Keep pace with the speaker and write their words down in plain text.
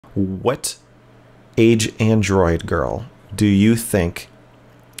What age android girl do you think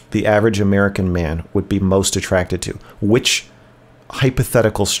the average American man would be most attracted to? Which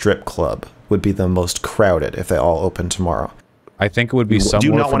hypothetical strip club would be the most crowded if they all opened tomorrow? I think it would be somewhere. Do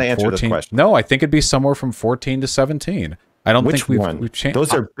you not want to answer this question? No, I think it'd be somewhere from 14 to 17. I don't think we've changed.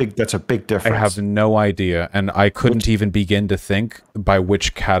 Those are big. That's a big difference. I have no idea, and I couldn't even begin to think by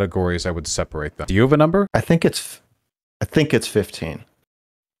which categories I would separate them. Do you have a number? I think it's 15.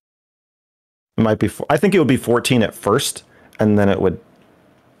 It might be. I think it would be 14 at first, and then it would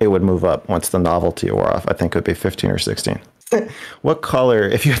move up once the novelty wore off. I think it would be 15 or 16. What color,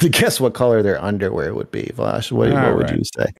 if you had to guess what color their underwear would be, Vaush, what would you say?